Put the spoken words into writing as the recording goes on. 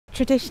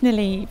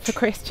Traditionally, for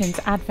Christians,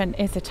 Advent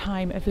is a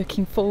time of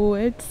looking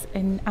forwards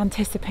in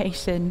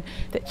anticipation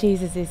that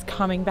Jesus is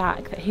coming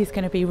back, that he's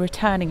going to be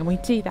returning. And we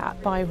do that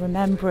by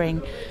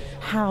remembering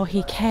how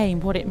he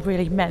came, what it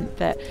really meant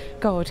that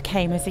God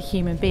came as a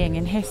human being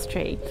in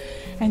history.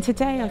 And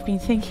today I've been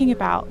thinking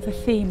about the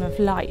theme of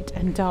light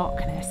and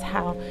darkness,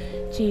 how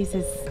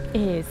Jesus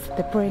is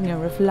the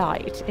bringer of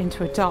light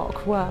into a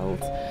dark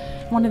world.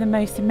 One of the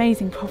most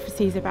amazing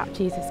prophecies about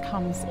Jesus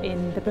comes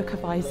in the book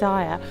of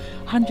Isaiah.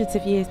 Hundreds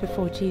of years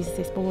before Jesus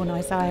is born,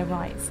 Isaiah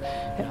writes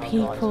that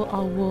people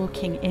are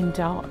walking in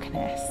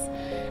darkness.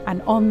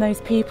 And on those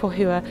people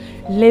who are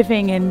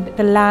living in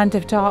the land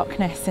of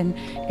darkness and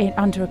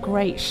under a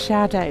great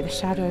shadow, the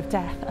shadow of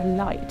death, a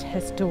light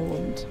has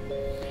dawned.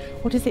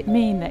 What does it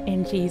mean that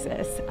in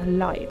Jesus a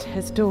light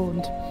has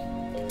dawned?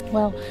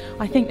 Well,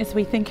 I think as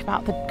we think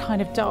about the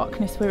kind of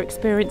darkness we're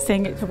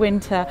experiencing, it's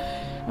winter,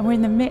 and we're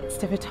in the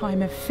midst of a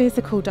time of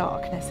physical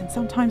darkness, and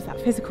sometimes that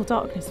physical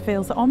darkness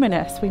feels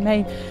ominous. We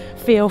may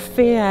feel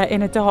fear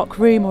in a dark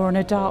room or on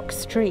a dark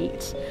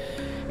street.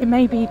 It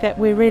may be that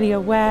we're really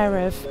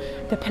aware of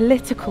the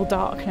political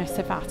darkness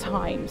of our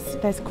times.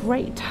 There's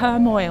great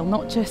turmoil,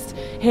 not just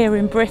here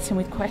in Britain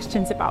with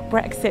questions about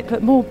Brexit,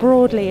 but more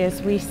broadly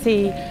as we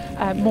see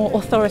more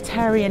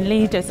authoritarian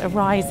leaders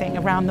arising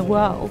around the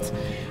world.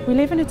 We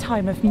live in a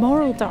time of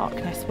moral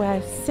darkness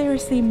where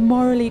seriously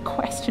morally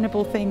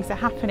questionable things are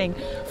happening.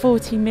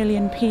 40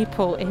 million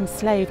people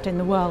enslaved in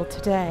the world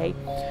today.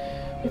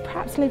 We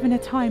perhaps live in a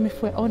time,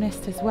 if we're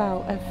honest as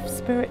well, of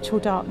spiritual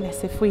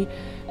darkness. If we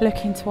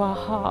look into our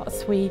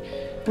hearts, we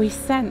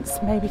sense,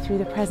 maybe through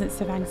the presence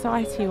of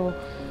anxiety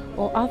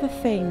or other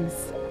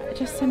things,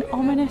 just an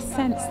ominous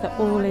sense that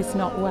all is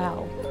not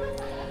well.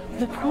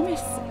 The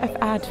promise of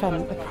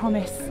Advent, the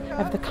promise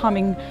of the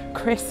coming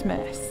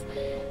Christmas,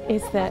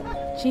 is that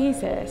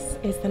Jesus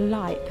is the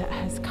light that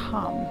has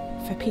come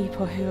for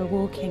people who are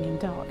walking in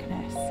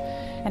darkness.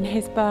 And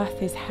his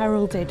birth is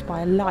heralded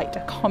by a light,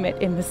 a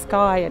comet in the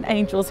sky, and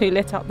angels who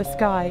lit up the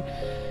sky.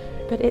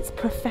 But it's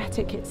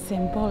prophetic, it's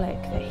symbolic,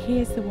 that he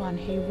is the one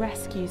who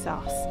rescues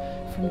us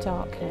from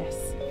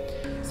darkness.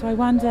 So I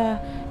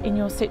wonder in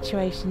your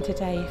situation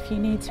today if you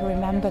need to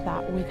remember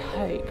that with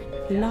hope.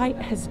 Light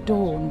has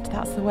dawned,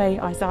 that's the way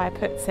Isaiah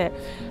puts it.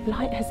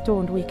 Light has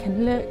dawned, we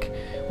can look,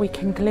 we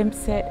can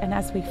glimpse it, and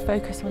as we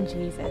focus on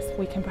Jesus,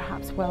 we can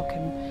perhaps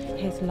welcome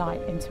his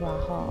light into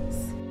our hearts.